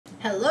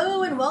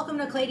Hello and welcome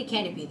to Clay to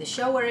Canopy, the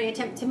show where I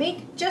attempt to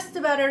make just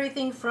about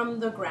everything from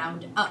the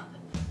ground up.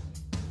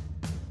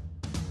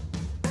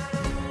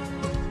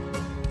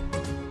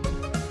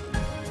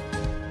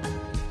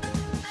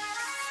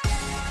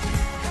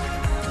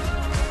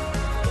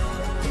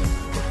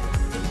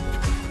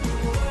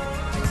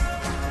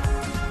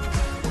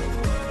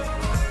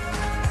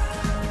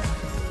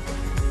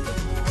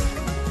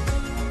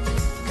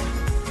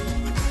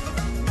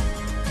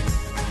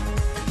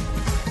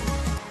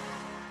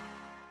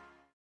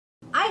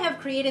 I have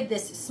created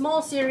this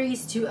small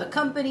series to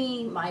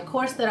accompany my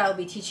course that I'll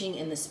be teaching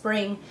in the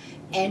spring,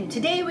 and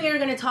today we are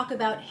going to talk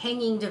about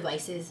hanging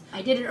devices.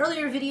 I did an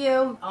earlier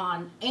video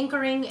on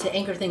anchoring, to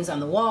anchor things on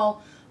the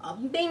wall.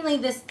 Mainly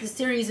this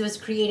series was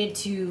created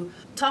to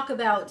talk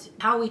about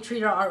how we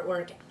treat our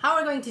artwork, how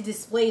we're going to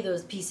display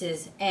those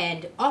pieces,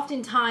 and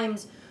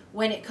oftentimes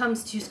when it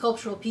comes to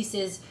sculptural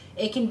pieces,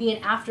 it can be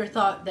an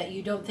afterthought that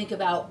you don't think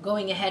about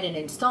going ahead and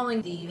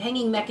installing the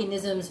hanging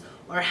mechanisms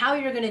or how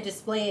you're going to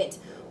display it.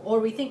 Or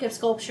we think of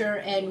sculpture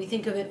and we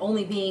think of it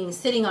only being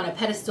sitting on a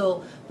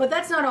pedestal, but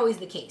that's not always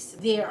the case.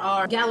 There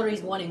are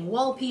galleries wanting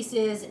wall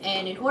pieces,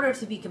 and in order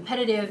to be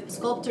competitive,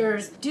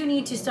 sculptors do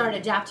need to start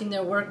adapting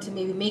their work to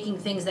maybe making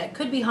things that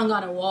could be hung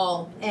on a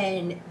wall.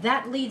 And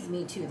that leads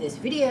me to this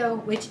video,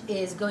 which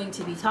is going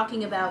to be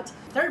talking about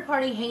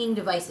third-party hanging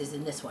devices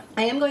in this one.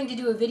 I am going to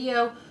do a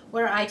video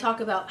where I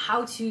talk about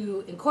how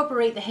to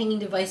incorporate the hanging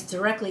device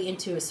directly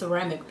into a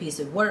ceramic piece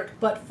of work.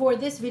 But for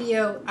this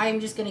video, I'm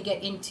just gonna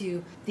get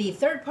into the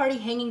third-party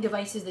hanging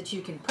devices that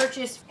you can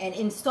purchase and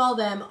install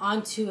them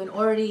onto an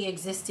already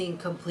existing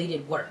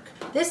completed work.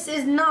 This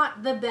is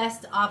not the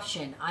best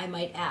option, I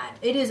might add.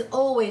 It is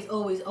always,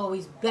 always,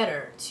 always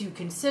better to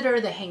consider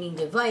the hanging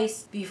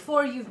device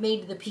before you've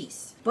made the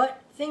piece.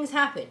 But things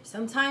happen.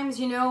 Sometimes,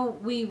 you know,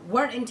 we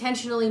weren't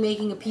intentionally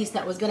making a piece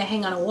that was going to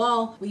hang on a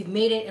wall. We've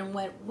made it and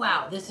went,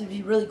 wow, this would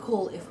be really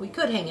cool if we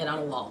could hang it on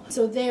a wall.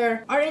 So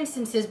there are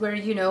instances where,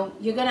 you know,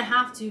 you're going to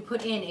have to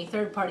put in a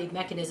third-party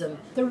mechanism.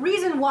 The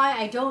reason why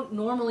I don't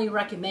normally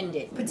recommend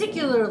it,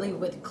 particularly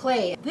with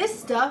clay, this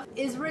stuff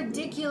is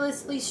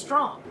ridiculously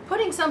strong.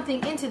 Putting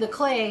something into the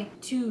clay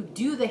to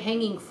do the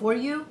hanging for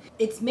you,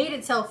 it's made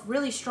itself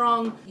really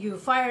strong. You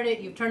fired it,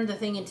 you've turned the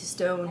thing into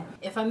stone.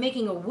 If I'm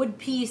making a wood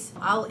piece,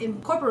 I'll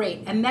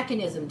incorporate a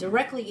mechanism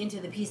directly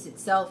into the piece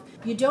itself.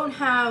 You don't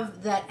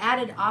have that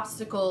added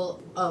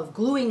obstacle of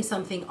gluing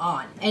something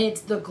on. And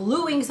it's the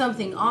gluing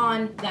something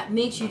on that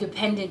makes you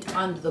dependent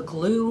on the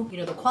glue, you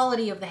know, the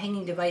quality of the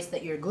hanging device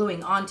that you're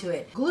gluing onto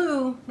it.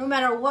 Glue, no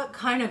matter what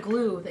kind of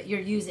glue that you're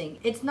using,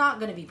 it's not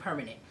going to be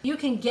permanent. You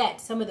can get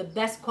some of the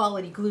best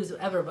quality glues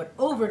ever, but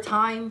over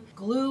time,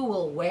 glue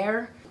will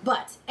wear.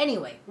 But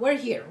anyway, we're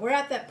here. We're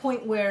at that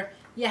point where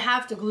you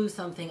have to glue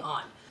something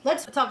on.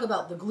 Let's talk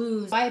about the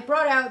glues. I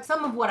brought out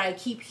some of what I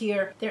keep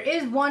here. There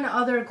is one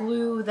other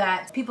glue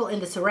that people in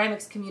the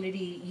ceramics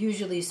community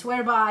usually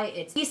swear by.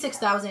 It's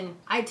E6000.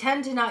 I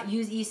tend to not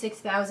use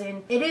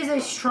E6000. It is a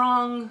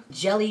strong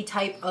jelly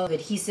type of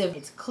adhesive.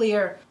 It's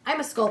clear. I'm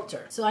a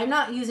sculptor, so I'm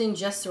not using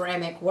just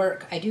ceramic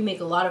work. I do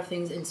make a lot of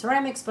things in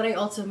ceramics, but I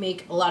also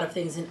make a lot of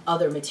things in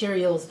other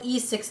materials.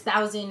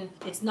 E6000,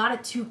 it's not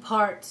a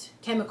two-part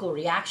chemical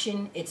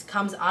reaction. It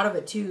comes out of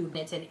a tube.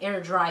 It's an air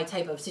dry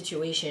type of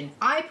situation.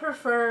 I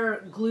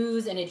prefer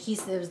glues and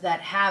adhesives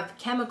that have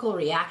chemical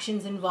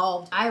reactions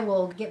involved. I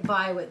will get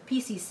by with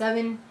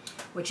PC7,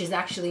 which is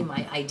actually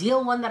my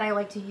ideal one that I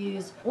like to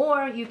use,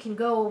 or you can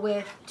go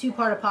with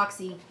two-part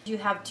epoxy. You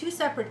have two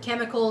separate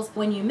chemicals.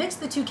 When you mix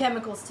the two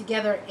chemicals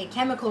together, a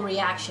chemical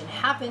reaction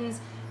happens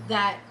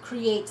that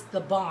creates the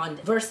bond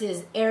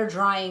versus air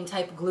drying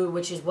type glue,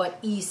 which is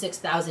what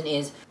E6000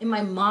 is. In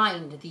my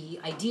mind, the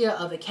idea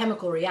of a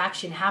chemical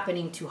reaction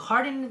happening to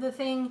harden the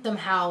thing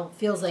somehow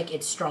feels like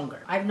it's stronger.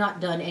 I've not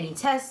done any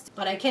tests,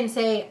 but I can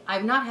say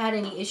I've not had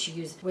any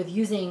issues with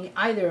using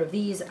either of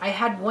these. I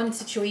had one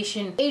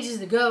situation ages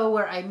ago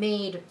where I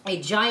made a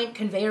giant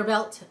conveyor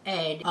belt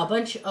and a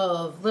bunch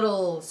of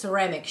little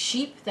ceramic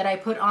sheep that I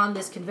put on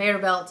this conveyor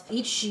belt.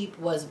 Each sheep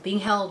was being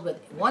held with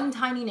one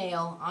tiny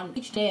nail. On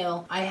each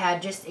nail, I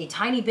had just a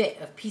tiny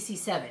bit of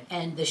PC7,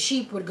 and the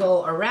sheep would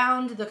go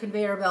around the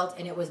conveyor belt,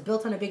 and it was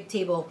built on a big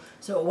table,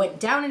 so it went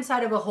down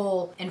inside of a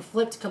hole and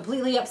flipped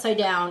completely upside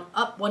down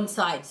up one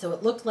side, so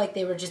it looked like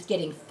they were just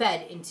getting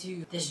fed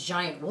into this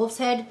giant wolf's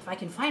head. If I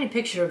can find a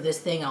picture of this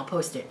thing, I'll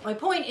post it. My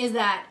point is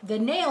that the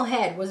nail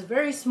head was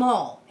very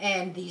small,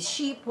 and these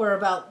sheep were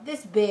about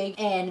this big,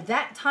 and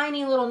that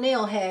tiny little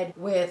nail head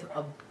with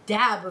a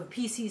dab of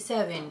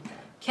PC7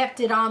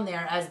 kept it on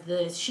there as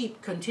the sheep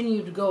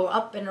continued to go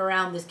up and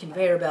around this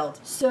conveyor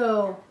belt.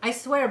 So I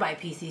swear by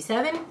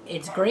PC7.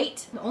 It's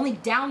great. The only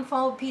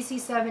downfall of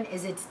PC7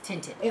 is it's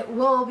tinted. It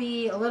will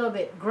be a little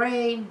bit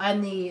gray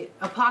and the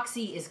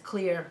epoxy is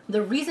clear.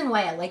 The reason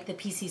why I like the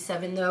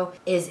PC7 though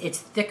is it's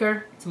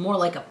thicker. It's more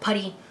like a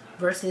putty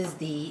versus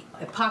the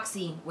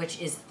epoxy,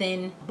 which is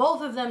thin.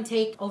 Both of them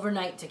take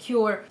overnight to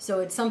cure, so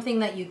it's something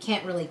that you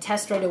can't really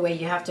test right away.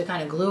 You have to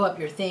kind of glue up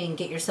your thing,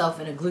 get yourself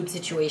in a glued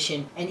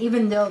situation. And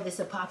even though this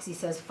epoxy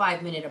says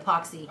 5-minute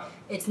epoxy,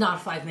 it's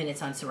not 5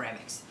 minutes on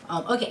ceramics.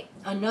 Okay,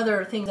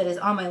 another thing that is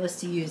on my list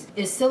to use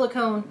is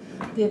silicone.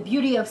 The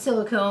beauty of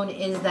silicone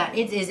is that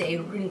it is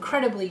an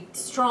incredibly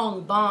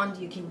strong bond.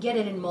 You can get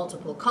it in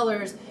multiple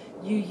colors.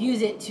 You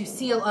use it to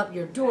seal up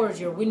your doors,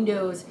 your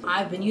windows.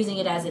 I've been using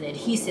it as an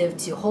adhesive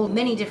to hold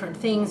many different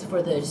things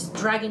for this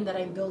dragon that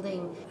I'm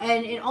building.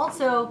 And it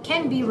also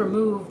can be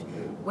removed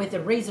with a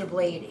razor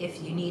blade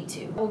if you need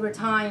to. Over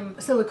time,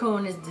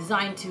 silicone is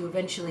designed to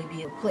eventually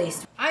be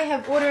replaced. I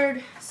have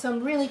ordered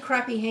some really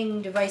crappy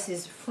hanging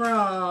devices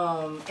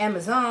from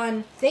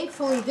Amazon.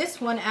 Thankfully, this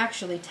one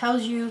actually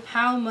tells you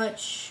how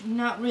much,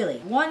 not really,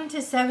 1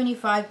 to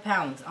 75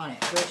 pounds on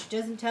it, which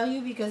doesn't tell you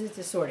because it's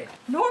assorted.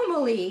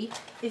 Normally,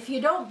 if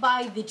you don't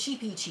buy the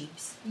cheapy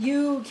cheaps,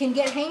 you can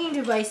get hanging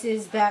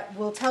devices that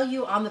will tell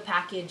you on the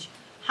package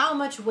how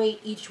much weight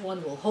each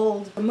one will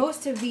hold.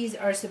 Most of these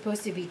are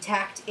supposed to be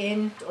tacked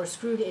in or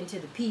screwed into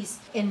the piece.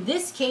 In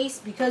this case,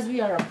 because we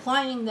are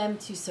applying them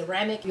to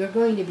ceramic, you're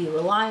going to be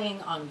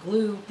relying on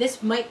glue.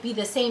 This might be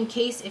the same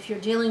case if you're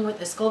dealing with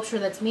a sculpture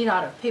that's made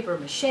out of paper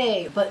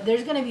mache, but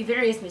there's going to be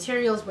various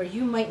materials where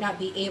you might not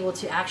be able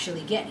to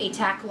actually get a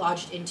tack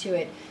lodged into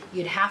it.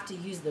 You'd have to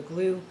use the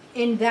glue.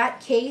 In that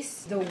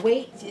case, the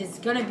weight is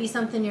going to be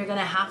something you're going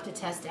to have to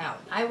test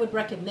out. I would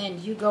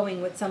recommend you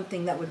going with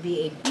something that would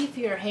be a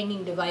beefier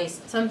hanging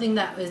device, something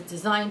that was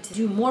designed to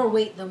do more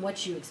weight than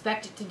what you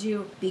expect it to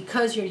do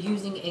because you're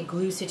using a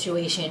glue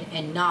situation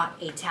and not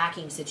a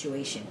tacking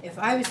situation. If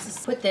I was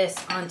to put this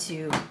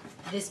onto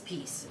this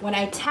piece, when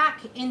I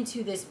tack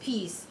into this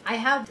piece, I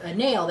have a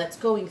nail that's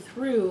going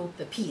through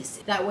the piece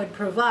that would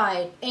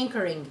provide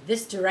anchoring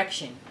this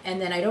direction,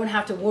 and then I don't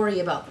have to worry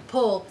about the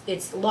pull.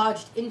 It's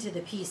lodged into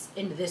the piece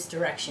in this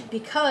direction.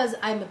 Because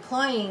I'm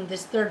applying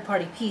this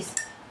third-party piece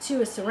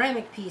to a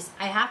ceramic piece,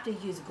 I have to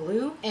use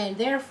glue, and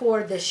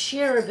therefore the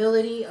shear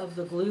ability of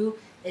the glue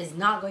is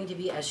not going to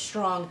be as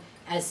strong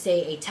as,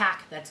 say, a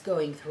tack that's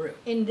going through.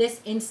 In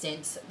this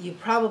instance, you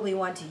probably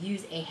want to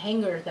use a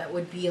hanger that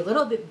would be a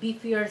little bit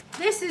beefier.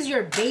 This is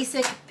your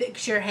basic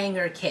picture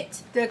hanger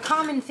kit. The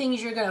common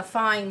things you're gonna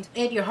find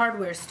at your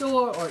hardware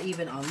store or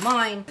even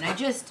online. And I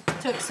just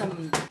took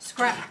some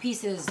scrap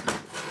pieces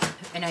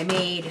and I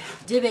made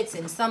divots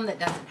in some that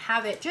doesn't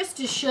have it, just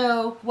to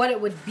show what it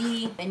would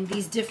be in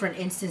these different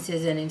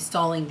instances in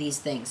installing these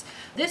things.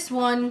 This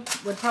one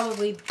would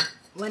probably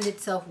lend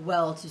itself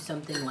well to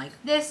something like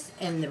this,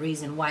 and the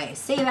reason why I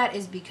say that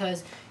is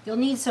because you'll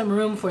need some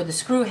room for the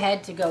screw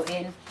head to go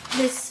in.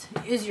 This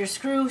is your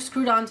screw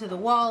screwed onto the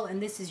wall,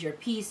 and this is your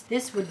piece.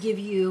 This would give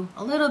you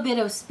a little bit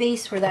of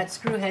space for that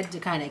screw head to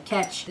kind of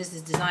catch. This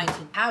is designed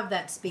to have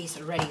that space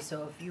already,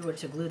 so if you were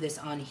to glue this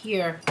on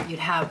here, you'd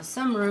have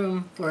some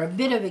room for a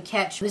bit of a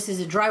catch. This is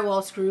a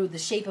drywall screw. The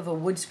shape of a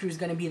wood screw is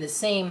going to be the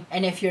same,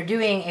 and if you're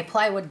doing a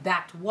plywood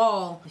backed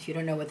wall, if you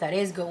don't know what that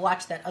is, go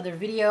watch that other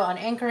video on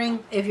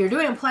anchoring. If you're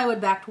doing a plywood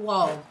backed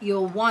wall,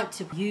 you'll want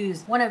to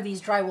use one of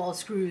these drywall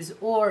screws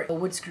or a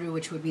wood screw,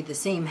 which would be the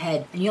same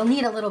head, and you'll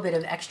need a little bit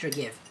of extra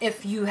give.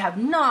 If you have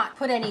not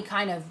put any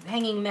kind of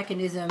hanging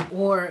mechanism,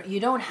 or you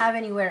don't have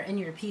anywhere in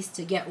your piece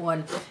to get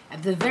one,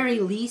 at the very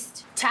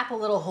least, tap a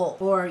little hole.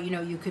 Or, you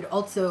know, you could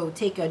also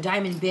take a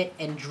diamond bit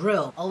and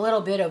drill a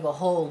little bit of a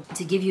hole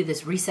to give you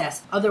this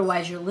recess.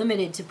 Otherwise, you're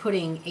limited to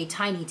putting a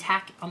tiny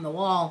tack on the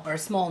wall or a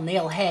small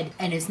nail head,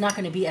 and it's not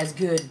going to be as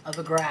good of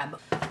a grab.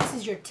 This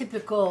is your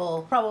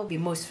typical, probably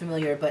most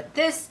familiar, but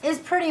this is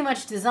pretty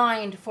much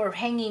designed for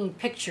hanging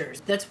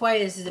pictures. That's why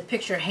this is a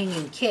picture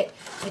hanging kit.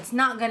 It's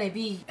not going to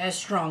be as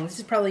strong. This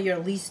is probably your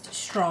least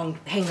strong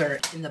hanger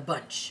in the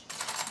bunch.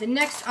 The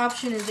next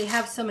option is they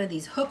have some of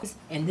these hooks.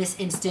 In this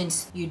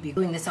instance, you'd be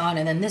gluing this on,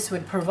 and then this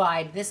would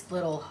provide this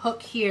little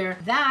hook here.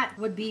 That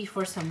would be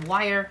for some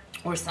wire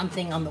or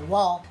something on the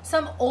wall.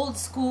 Some old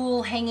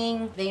school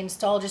hanging, they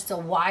install just a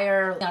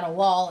wire on a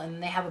wall,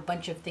 and they have a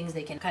bunch of things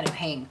they can kind of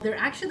hang. They're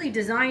actually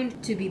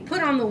designed to be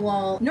put on the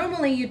wall.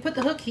 Normally you'd put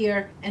the hook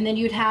here, and then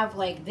you'd have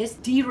like this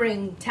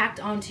D-ring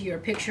tacked onto your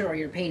picture or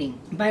your painting.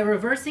 By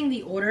reversing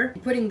the order,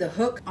 putting the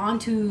hook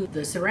onto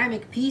the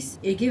ceramic piece,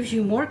 it gives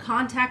you more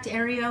contact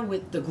area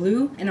with the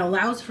glue and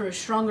allows for a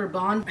stronger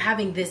bond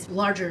having this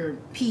larger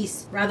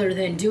piece rather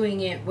than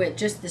doing it with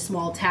just the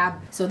small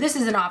tab. So this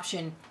is an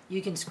option.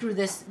 You can screw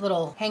this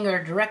little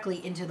hanger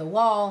directly into the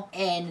wall,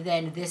 and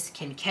then this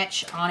can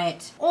catch on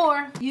it.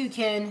 Or you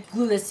can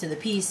glue this to the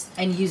piece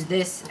and use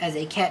this as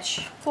a catch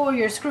for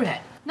your screw head.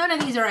 None of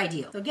these are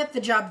ideal, so get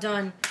the job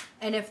done.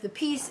 And if the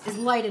piece is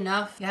light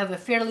enough, you have a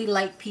fairly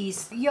light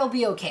piece, you'll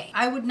be okay.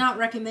 I would not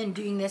recommend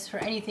doing this for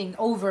anything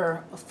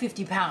over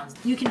 50 pounds.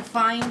 You can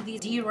find these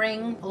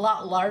D-ring a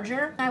lot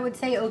larger. I would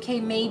say okay,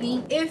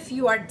 maybe. If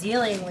you are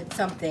dealing with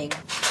something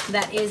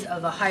that is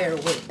of a higher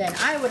weight, then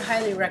I would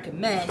highly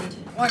recommend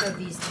one of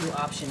these two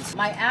options.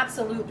 My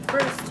absolute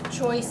first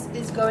choice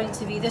is going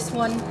to be this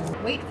one.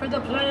 Wait for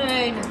the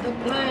plane, the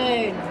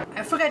plane.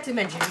 I forgot to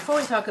mention, before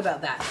we talk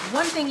about that,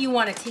 one thing you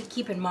want to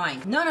keep in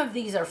mind, none of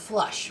these are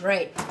flush,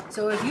 right?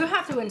 So if you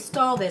have to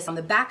install this on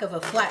the back of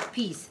a flat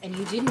piece and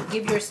you didn't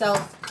give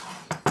yourself,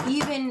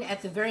 even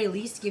at the very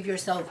least, give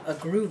yourself a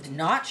grooved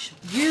notch,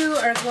 you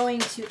are going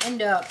to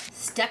end up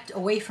stepped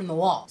away from the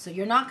wall. So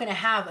you're not going to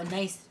have a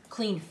nice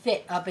clean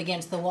fit up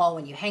against the wall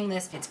when you hang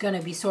this. It's going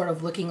to be sort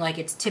of looking like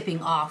it's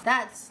tipping off.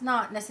 That's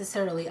not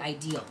necessarily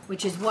ideal,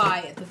 which is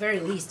why at the very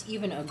least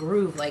even a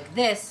groove like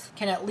this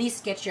can at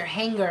least get your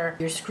hanger,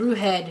 your screw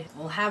head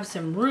will have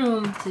some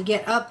room to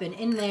get up and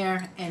in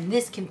there, and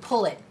this can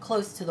pull it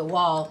close to the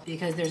wall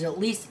because there's at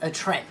least a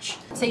trench.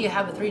 Say you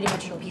have a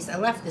three-dimensional piece. I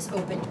left this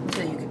open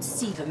so you could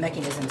see the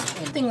mechanisms.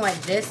 And something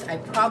like this, I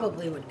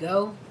probably would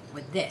go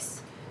with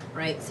this.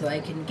 Right, so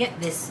I can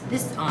get this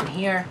on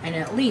here and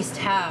at least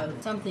have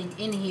something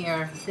in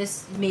here.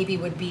 This maybe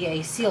would be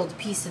a sealed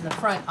piece in the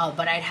front,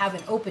 but I'd have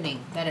an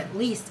opening that at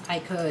least I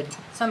could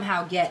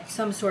somehow get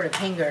some sort of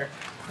hanger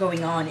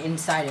going on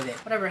inside of it.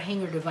 Whatever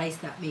hanger device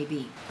that may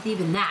be.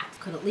 Even that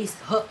could at least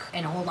hook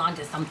and hold on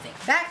to something.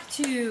 Back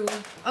to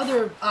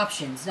other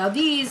options. Now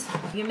these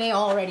you may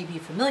already be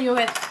familiar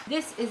with.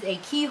 This is a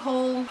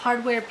keyhole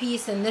hardware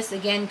piece, and this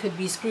again could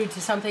be screwed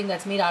to something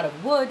that's made out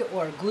of wood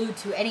or glued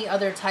to any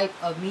other type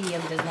of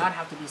medium. Does not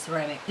have to be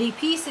ceramic. The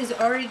piece is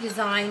already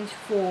designed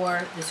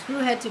for the screw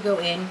head to go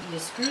in. You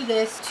screw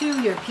this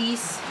to your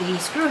piece. The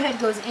screw head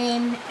goes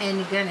in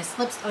and kind of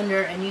slips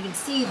under, and you can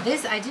see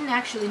this, I didn't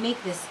actually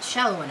make this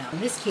shallow enough.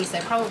 In this case, I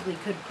probably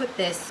could put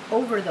this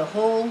over the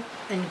hole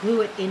and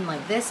glue it in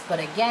like this, but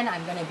again,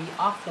 I'm going to be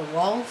off the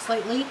wall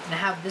slightly and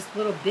have this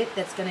little bit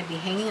that's going to be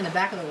hanging in the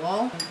back of the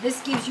wall.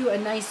 This gives you a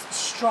nice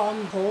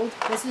strong hold.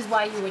 This is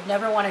why you would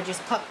never want to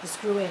just pop the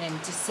screw in and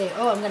just say,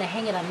 oh, I'm going to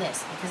hang it on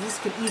this, because this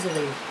could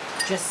easily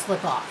just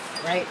slip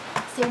off, right?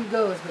 Same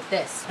goes with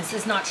this. This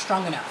is not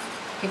strong enough.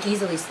 Can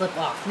easily slip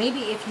off. Maybe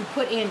if you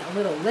put in a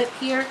little lip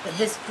here that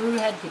this screw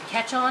head could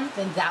catch on,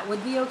 then that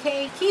would be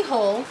okay.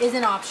 Keyhole is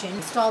an option.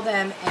 Install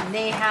them, and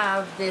they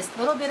have this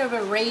little bit of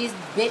a raised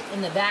bit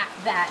in the back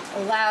that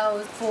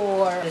allows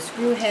for the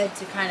screw head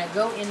to kind of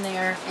go in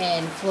there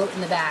and float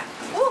in the back.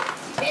 Ooh,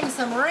 getting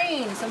some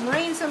rain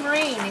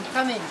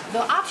coming.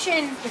 The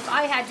option, if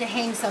I had to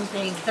hang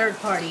something third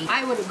party,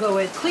 I would go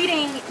with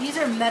cleating. These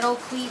are metal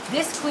cleats.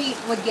 This cleat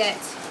would get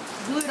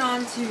glued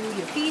onto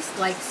your piece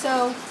like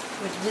so,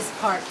 with this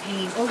part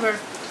hanging over.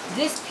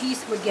 This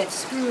piece would get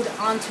screwed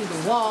onto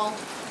the wall,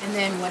 and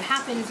then what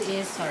happens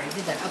is, sorry, I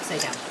did that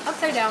upside down.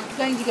 Upside down, it's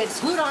going to get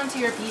glued onto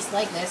your piece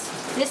like this.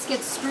 This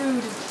gets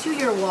screwed to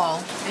your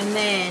wall, and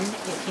then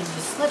it can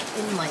just slip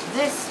in like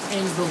this,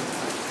 and boom.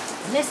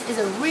 And this is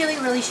a really,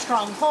 really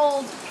strong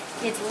hold.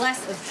 It's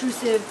less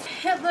obtrusive.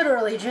 It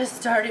literally just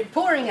started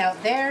pouring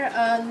out there.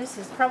 This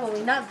is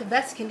probably not the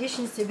best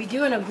conditions to be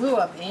doing a glue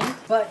up in,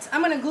 but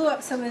I'm gonna glue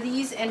up some of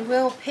these and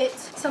we'll pit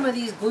some of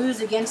these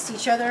glues against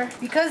each other.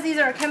 Because these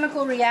are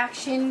chemical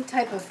reaction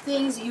type of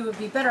things, you would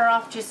be better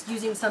off just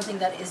using something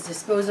that is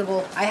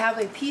disposable. I have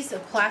a piece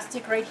of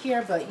plastic right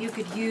here, but you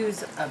could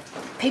use a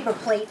paper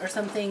plate or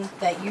something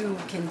that you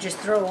can just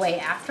throw away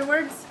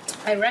afterwards.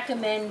 I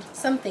recommend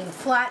something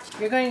flat.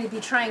 You're going to be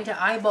trying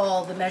to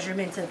eyeball the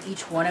measurements of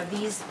each one of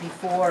these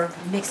before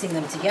mixing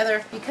them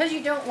together. Because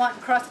you don't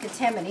want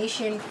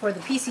cross-contamination for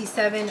the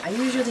PC7, I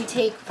usually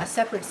take a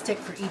separate stick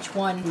for each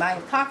one. My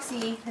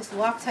epoxy, this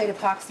Loctite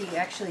epoxy,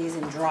 actually is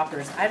in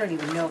droppers. I don't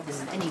even know if this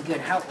is any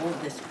good, how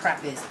old this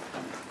crap is.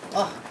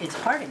 Oh, it's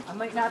hardened. I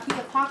might not be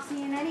epoxy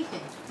in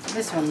anything.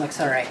 This one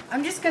looks alright.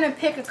 I'm just going to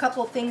pick a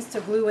couple things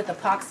to glue with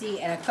epoxy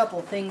and a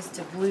couple things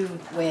to glue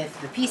with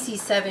the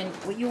PC7.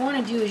 What you want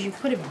to do is you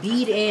put a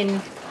bead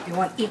in, you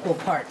want equal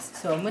parts.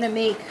 So I'm going to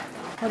make,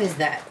 what is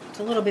that? It's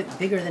a little bit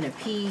bigger than a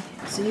pea.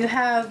 So you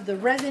have the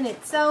resin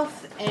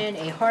itself and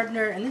a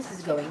hardener, and this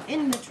is going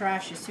in the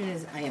trash as soon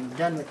as I am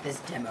done with this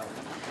demo,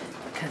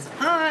 because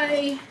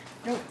I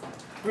don't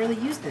really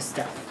use this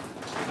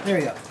stuff. There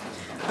we go.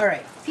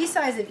 Alright, piece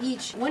size of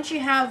each. Once you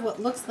have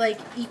what looks like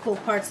equal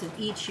parts of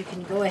each, you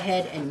can go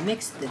ahead and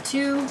mix the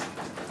two.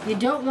 You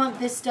don't want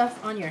this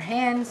stuff on your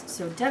hands,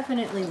 so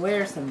definitely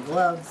wear some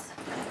gloves.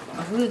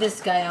 I'll glue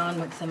this guy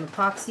on with some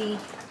epoxy.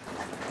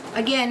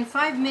 Again,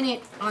 5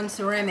 minute on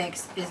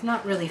ceramics is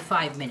not really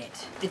 5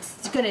 minutes.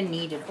 It's gonna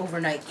need an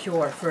overnight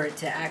cure for it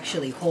to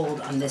actually hold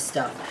on this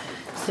stuff.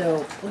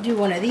 So we'll do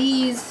one of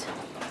these,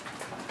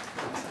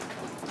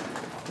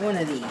 one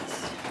of these.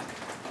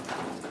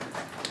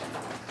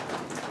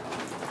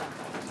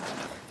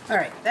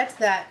 Alright, that's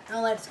that.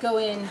 Now let's go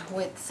in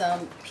with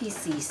some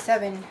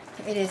PC7.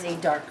 It is a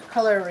dark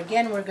color.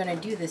 Again, we're going to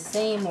do the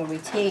same where we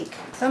take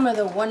some of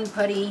the one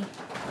putty.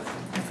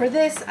 And for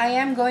this, I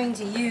am going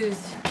to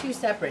use two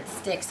separate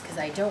sticks because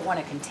I don't want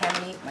to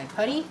contaminate my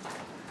putty.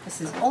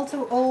 This is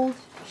also old.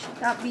 It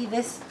should not be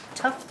this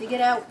tough to get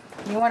out.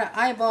 You want to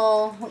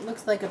eyeball what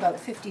looks like about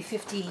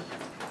 50-50,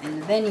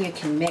 and then you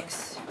can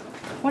mix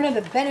One of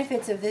the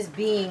benefits of this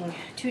being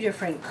two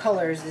different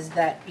colors is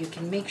that you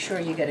can make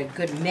sure you get a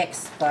good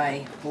mix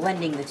by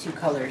blending the two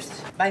colors.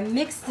 By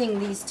mixing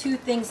these two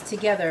things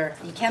together,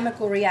 the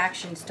chemical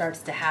reaction starts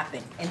to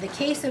happen. In the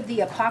case of the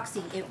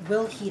epoxy, it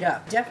will heat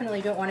up.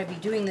 Definitely don't want to be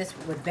doing this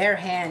with bare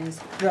hands.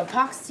 The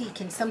epoxy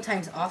can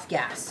sometimes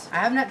off-gas. I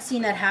have not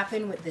seen that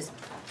happen with this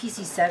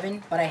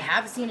PC7, but I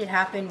have seen it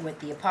happen with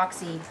the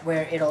epoxy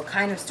where it'll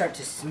kind of start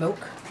to smoke.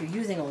 If you're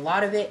using a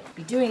lot of it,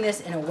 be doing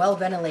this in a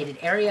well-ventilated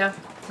area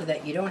so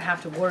that you don't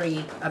have to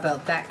worry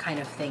about that kind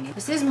of thing.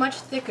 This is much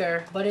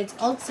thicker, but it's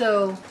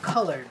also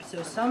colored,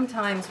 so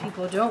sometimes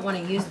people don't want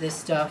to use this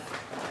stuff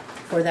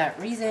for that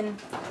reason.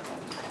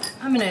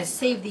 I'm gonna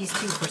save these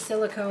two for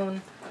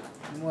silicone.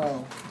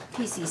 Well,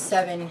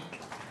 PC7,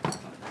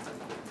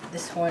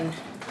 this one.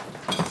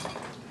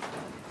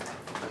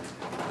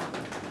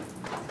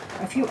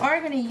 If you are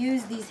going to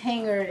use these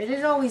hangers, it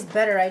is always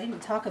better. I didn't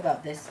talk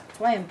about this. That's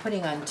why I'm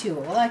putting on two.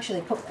 We'll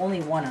actually put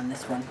only one on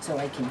this one so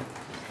I can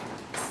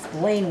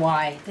explain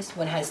why this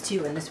one has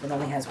two and this one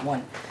only has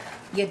one.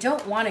 You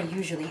don't want to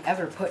usually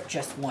ever put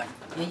just one.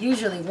 You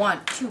usually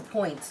want 2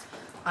 points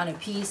on a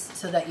piece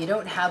so that you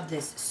don't have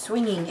this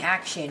swinging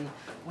action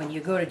when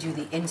you go to do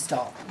the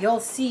install. You'll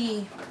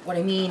see what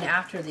I mean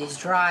after these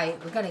dry.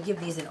 We're going to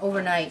give these an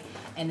overnight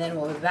and then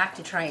we'll be back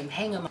to try and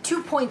hang them.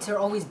 2 points are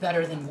always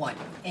better than one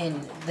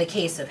in the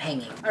case of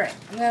hanging. Alright,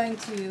 I'm going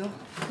to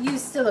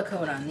use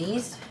silicone on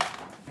these.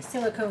 A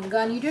silicone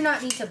gun. You do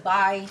not need to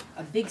buy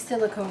a big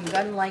silicone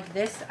gun like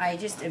this. I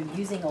just am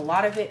using a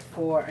lot of it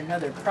for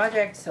another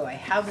project, so I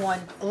have one.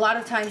 A lot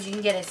of times you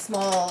can get a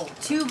small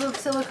tube of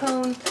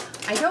silicone.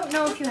 I don't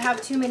know if you have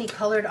too many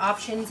colored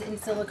options in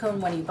silicone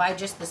when you buy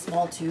just the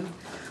small tube,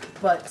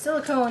 but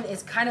silicone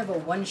is kind of a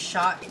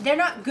one-shot. They're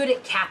not good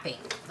at capping.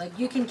 Like,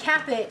 you can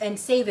cap it and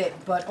save it,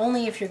 but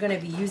only if you're going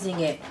to be using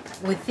it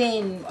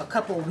within a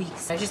couple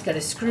weeks. I just got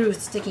a screw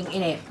sticking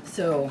in it,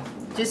 so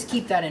just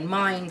keep that in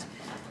mind.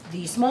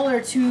 The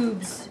smaller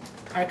tubes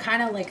are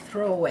kind of like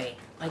throwaway.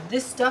 Like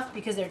this stuff,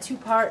 because they're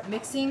two-part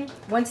mixing,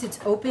 once it's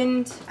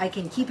opened, I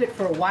can keep it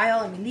for a while.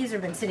 I mean, these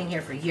have been sitting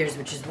here for years,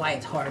 which is why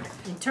it's hard.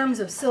 In terms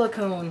of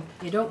silicone,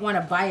 you don't want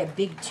to buy a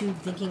big tube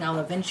thinking I'll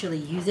eventually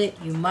use it.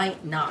 You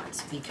might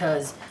not,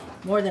 because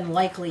more than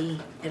likely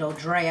it'll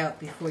dry out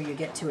before you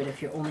get to it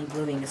if you're only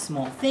gluing a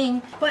small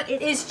thing. But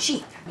it is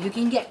cheap. You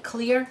can get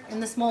clear in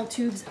the small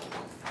tubes.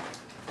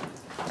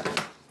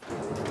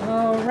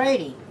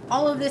 Alrighty.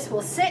 All of this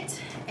will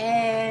sit,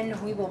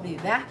 and we will be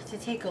back to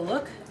take a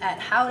look at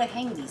how to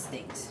hang these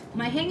things.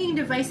 My hanging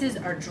devices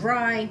are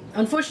dry.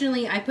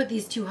 Unfortunately, I put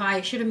these too high.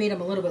 I should have made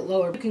them a little bit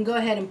lower. You can go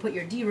ahead and put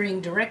your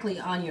D-ring directly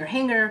on your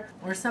hanger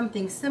or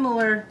something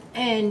similar,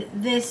 and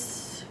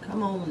this,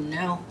 come on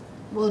now,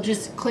 will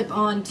just clip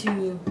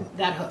onto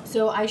that hook.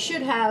 So I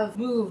should have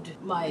moved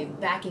my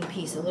backing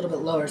piece a little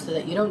bit lower so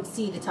that you don't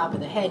see the top of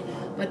the head,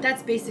 but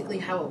that's basically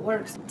how it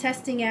works.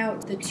 Testing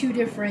out the two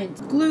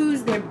different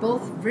glues, they're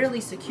both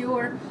really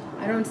secure.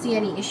 I don't see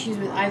any issues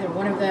with either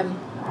one of them.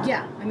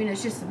 Yeah, I mean,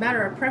 it's just a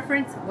matter of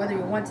preference, whether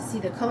you want to see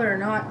the color or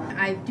not.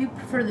 I do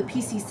prefer the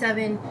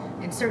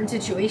PC7 in certain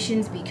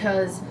situations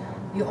because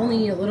you only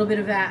need a little bit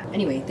of that.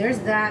 Anyway, there's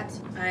that.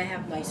 I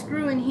have my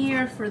screw in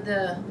here for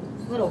the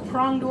little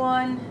pronged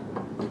one.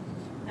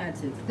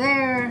 That's it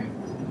there.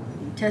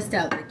 Test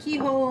out the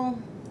keyhole.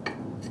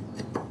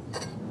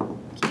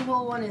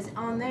 Keyhole one is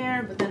on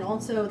there, but then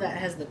also that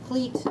has the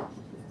cleat. So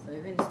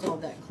I've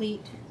installed that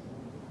cleat.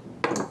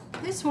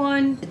 This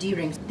one, the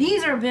D-rings.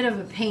 These are a bit of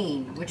a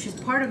pain, which is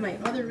part of my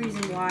other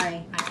reason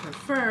why I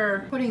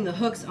prefer putting the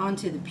hooks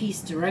onto the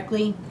piece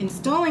directly.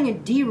 Installing a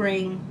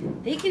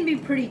D-ring, they can be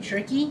pretty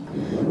tricky.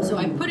 So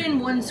I put in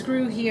one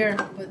screw here,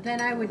 but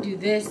then I would do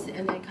this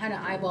and then kind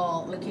of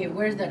eyeball, okay,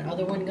 where's that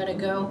other one gonna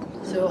go?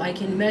 So I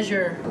can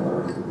measure,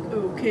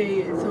 okay,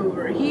 it's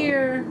over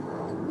here.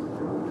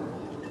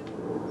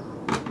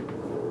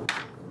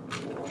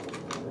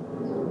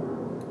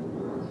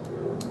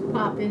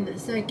 Pop in the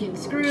second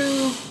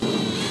screw.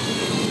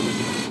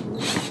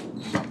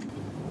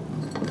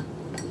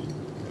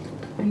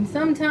 And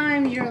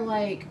sometimes you're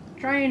like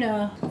trying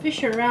to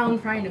fish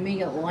around trying to make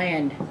it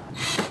land.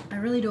 I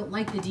really don't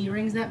like the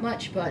D-rings that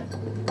much, but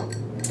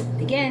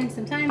again,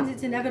 sometimes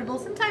it's inevitable.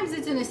 Sometimes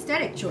it's an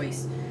aesthetic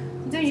choice.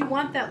 Sometimes you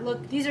want that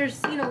look. These are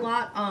seen a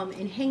lot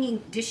in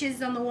hanging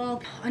dishes on the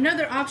wall.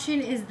 Another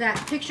option is that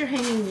picture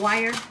hanging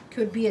wire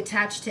could be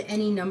attached to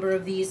any number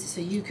of these, so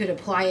you could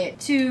apply it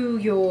to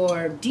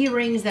your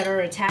D-rings that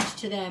are attached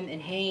to them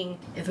and hang.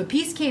 If a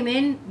piece came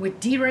in with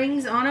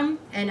D-rings on them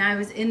and I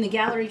was in the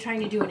gallery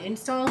trying to do an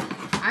install,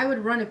 I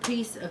would run a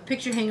piece of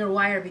picture hanger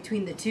wire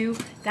between the two.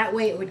 That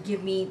way it would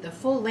give me the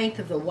full length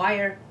of the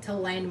wire to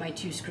land my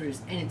two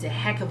screws, and it's a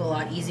heck of a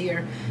lot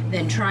easier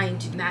than trying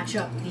to match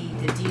up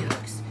the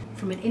D-hooks.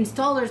 From an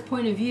installer's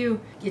point of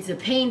view, it's a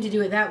pain to do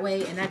it that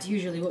way, and that's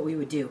usually what we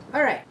would do.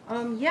 Alright,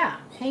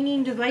 yeah,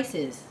 hanging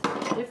devices.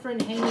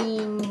 Different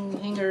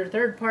hanger,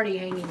 third-party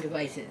hanging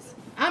devices.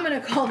 I'm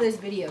gonna call this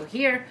video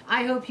here.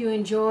 I hope you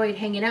enjoyed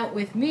hanging out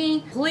with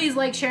me. Please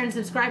like, share, and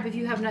subscribe if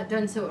you have not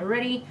done so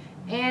already,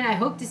 and I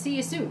hope to see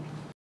you soon.